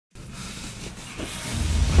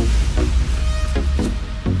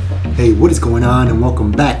Hey, what is going on, and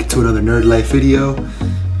welcome back to another Nerd Life video.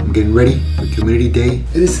 I'm getting ready for Community Day.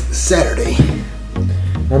 It is Saturday.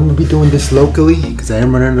 I'm gonna be doing this locally because I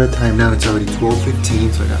am running out of time now. It's already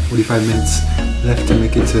 12:15, so I got 45 minutes left to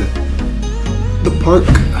make it to the park.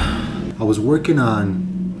 I was working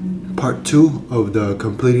on part 2 of the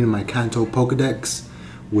completing my Kanto Pokedex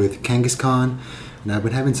with Kangaskhan, and I've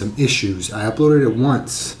been having some issues. I uploaded it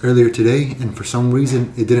once earlier today, and for some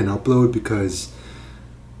reason it didn't upload because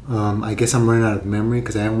I guess I'm running out of memory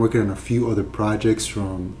because I am working on a few other projects,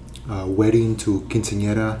 from wedding to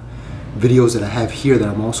quinceañera videos that I have here that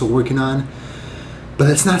I'm also working on. But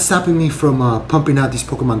that's not stopping me from pumping out these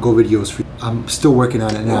Pokemon Go videos for you. I'm still working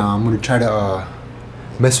on it now. I'm gonna try to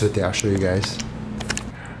mess with it. I'll show you guys.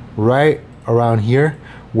 Right around here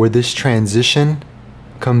where this transition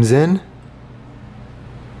comes in,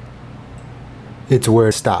 it's where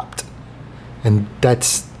it stopped, and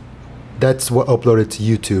that's what uploaded to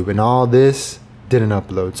YouTube, and all this didn't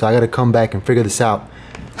upload. So I gotta come back and figure this out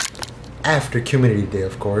after Community Day,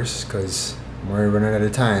 of course, because we're running out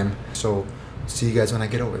of time. So see you guys when I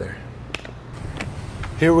get over there.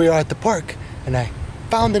 Here we are at the park, and I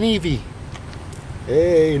found an Eevee.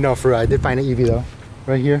 Hey, no, for real, I did find an Eevee though.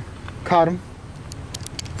 Right here, caught him.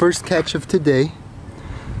 First catch of today.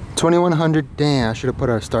 2100. Damn, I should have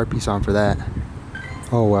put our star piece on for that.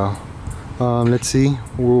 Oh well. Let's see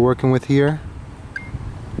what we're working with here.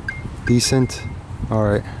 Decent. All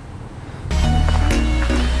right.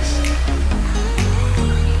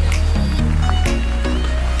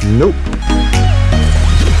 Nope.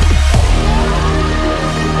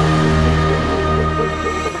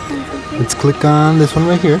 Let's click on this one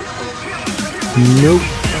right here. Nope.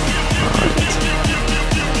 Alright.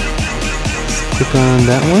 Click on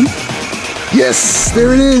that one. Yes,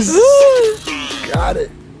 there it is. Got it.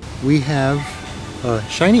 We have a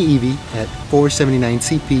shiny Eevee at 479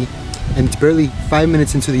 CP, and it's barely 5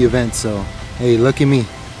 minutes into the event, so hey, lucky me.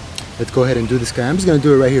 Let's go ahead and do this guy. I'm just gonna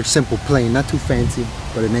do it right here, simple, plain, not too fancy,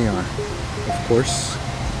 but an AR, of course.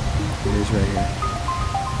 It is right here.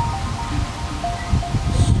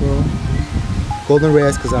 So, golden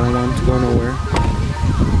rays, because I don't want him to go nowhere.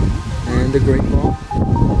 And the great ball.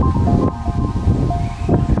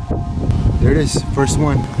 There it is, first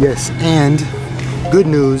one. Yes, and good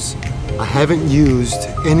news, I haven't used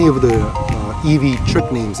any of the Eevee trick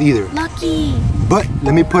names either. Lucky. But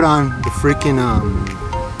let me put on the freaking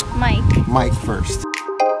mic first.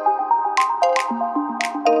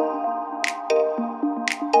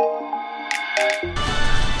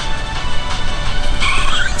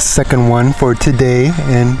 Second one for today,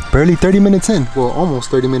 and barely 30 minutes in. Well, almost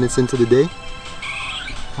 30 minutes into the day.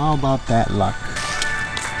 How about that luck?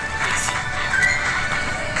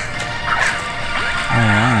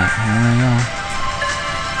 Alright, here we go.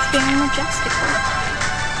 It's very majestical.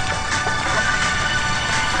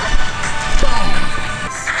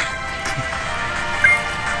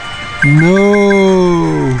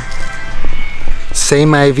 No!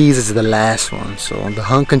 Same IVs as the last one, so the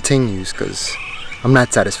hunt continues because I'm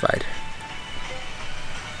not satisfied.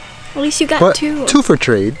 At least you got two. 2 for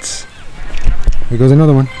trades. Here goes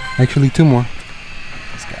another one. Actually, 2 more.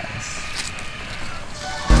 These guys.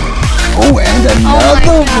 Oh, and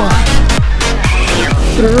another one!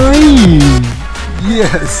 3!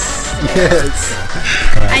 Yes! Yes!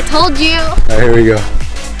 Right. I told you! Alright, here we go.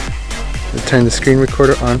 I'll turn the screen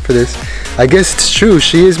recorder on for this. I guess it's true,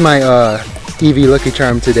 she is my Eevee Lucky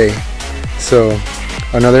Charm today. So,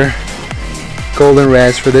 another golden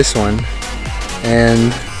raz for this one.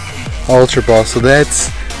 And Ultra Ball. So that's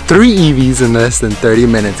 3 Eevees in less than 30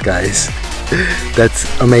 minutes, guys. That's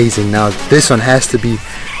amazing. Now, this one has to be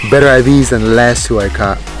better IVs than the last 2 I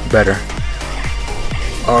caught. Better.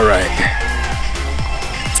 Alright.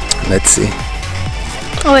 Let's see.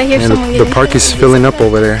 Oh, I hear someone the park is filling up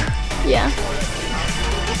over there. Yeah.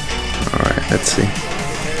 Alright, let's see.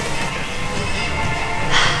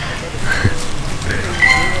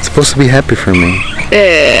 It's supposed to be happy for me.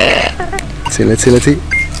 Let's see, let's see, let's see.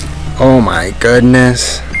 Oh my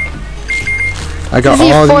goodness. I got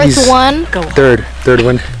all these. One? Third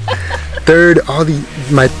one.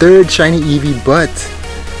 My third shiny Eevee, but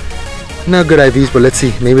not good IVs, but let's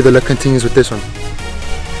see. Maybe the luck continues with this one.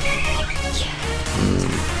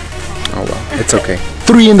 Oh well, it's okay.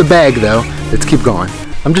 3 in the bag though. Let's keep going.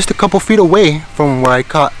 I'm just a couple feet away from where I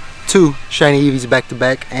caught 2 shiny Eevees back to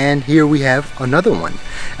back, and here we have another one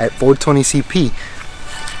at 420 CP.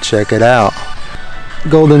 Check it out.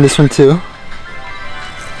 Golden this one too.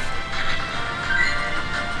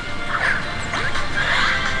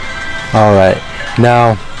 Alright,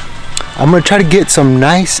 now I'm gonna try to get some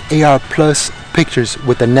nice AR plus pictures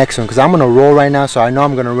with the next one because I'm gonna roll right now, so I know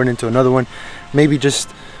I'm gonna run into another one, maybe just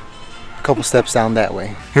a couple steps down that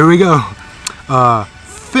way. Here we go.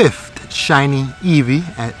 5th shiny Eevee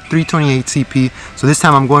at 328 CP. So this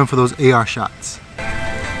time I'm going for those AR shots.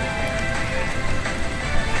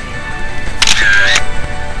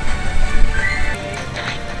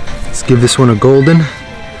 Let's give this one a golden.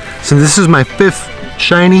 Since this is my 5th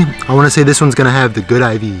shiny, I want to say this one's gonna have the good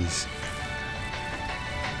IVs.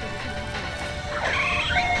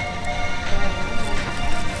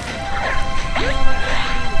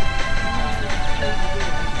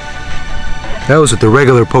 That was with the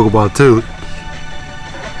regular Pokeball too.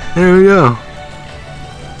 There we go.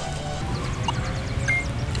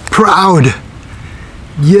 Proud!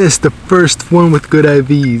 Yes, the first one with good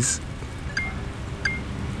IVs.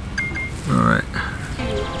 Alright.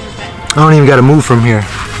 I don't even gotta move from here.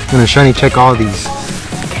 I'm gonna shiny check all these.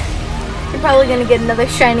 You're probably gonna get another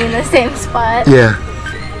shiny in the same spot. Yeah.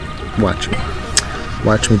 Watch me.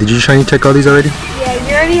 Watch me. Did you shiny check all these already? Yeah,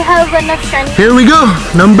 you already have enough shiny. Here we go.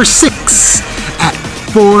 Number 6 at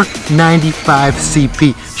 495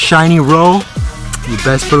 CP. Shiny roll. You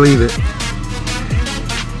best believe it.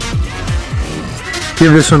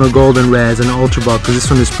 Give this one a golden raz and an ultra ball because this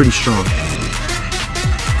one is pretty strong.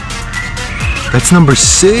 That's number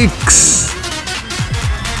 6.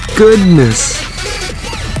 Goodness.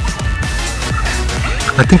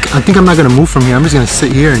 I think I'm not gonna move from here. I'm just gonna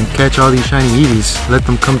sit here and catch all these shiny Eevees. Let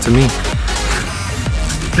them come to me.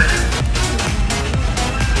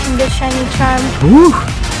 And the shiny charm. Woo!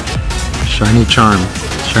 Shiny charm.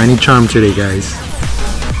 Shiny charm today, guys.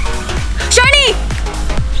 Shiny!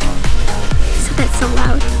 So that's so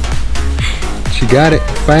loud. She got it,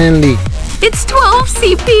 finally. It's 12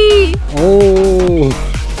 CP! Oh,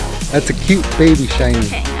 that's a cute baby shiny.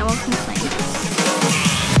 Okay, I won't